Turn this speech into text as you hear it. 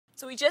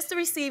So we just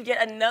received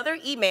yet another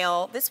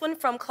email, this one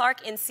from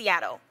Clark in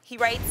Seattle. He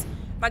writes,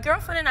 my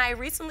girlfriend and I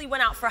recently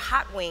went out for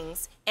hot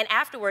wings and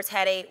afterwards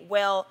had a,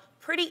 well,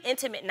 pretty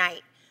intimate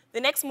night. The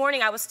next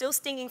morning, I was still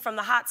stinging from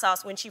the hot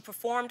sauce when she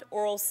performed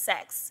oral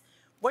sex.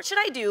 What should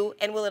I do,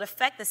 and will it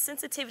affect the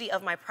sensitivity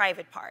of my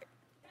private part?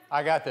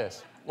 I got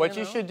this. What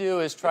you should do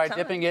is try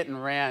dipping it in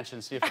ranch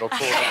and see if it'll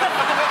cool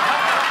down.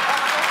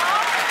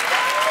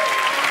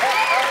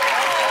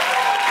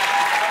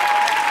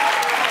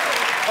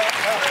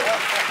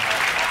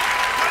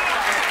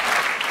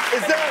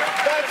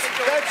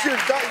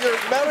 That's your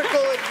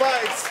medical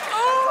advice?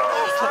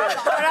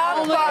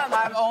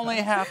 I'm only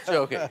half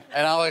joking,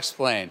 and I'll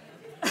explain.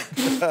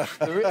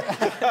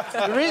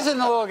 The reason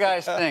the little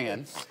guy's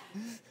stinging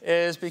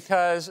is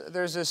because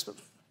there's this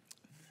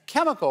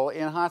chemical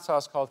in hot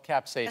sauce called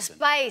capsaicin.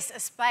 A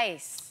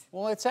spice.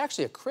 Well, it's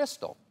actually a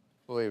crystal,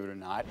 believe it or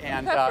not.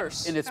 And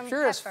in its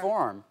purest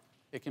form,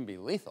 it can be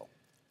lethal.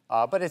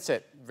 But it's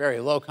at very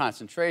low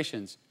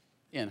concentrations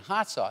in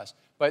hot sauce.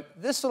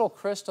 But this little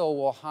crystal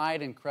will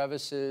hide in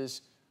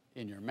crevices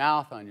in your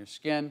mouth, on your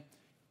skin.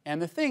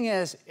 And the thing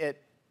is,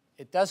 it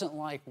doesn't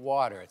like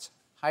water. It's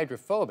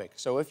hydrophobic.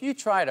 So if you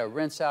try to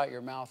rinse out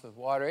your mouth with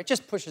water, it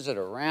just pushes it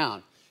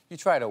around. You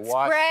try to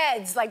wash.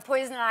 Spreads like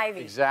poison ivy.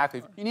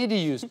 Exactly. You need to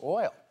use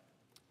oil.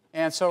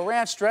 And so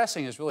ranch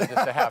dressing is really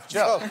just a half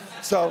joke.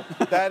 So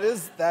that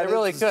is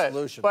really the good,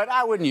 solution. but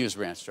I wouldn't use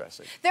ranch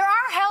dressing. There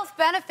are health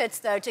benefits,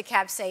 though, to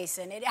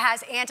capsaicin. It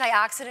has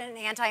antioxidant and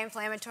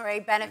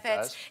anti-inflammatory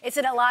benefits. It's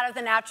in a lot of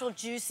the natural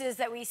juices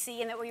that we see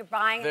and that we're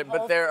buying.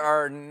 But there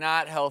are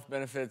not health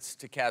benefits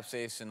to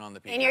capsaicin on the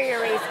people. In your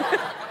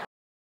urethra.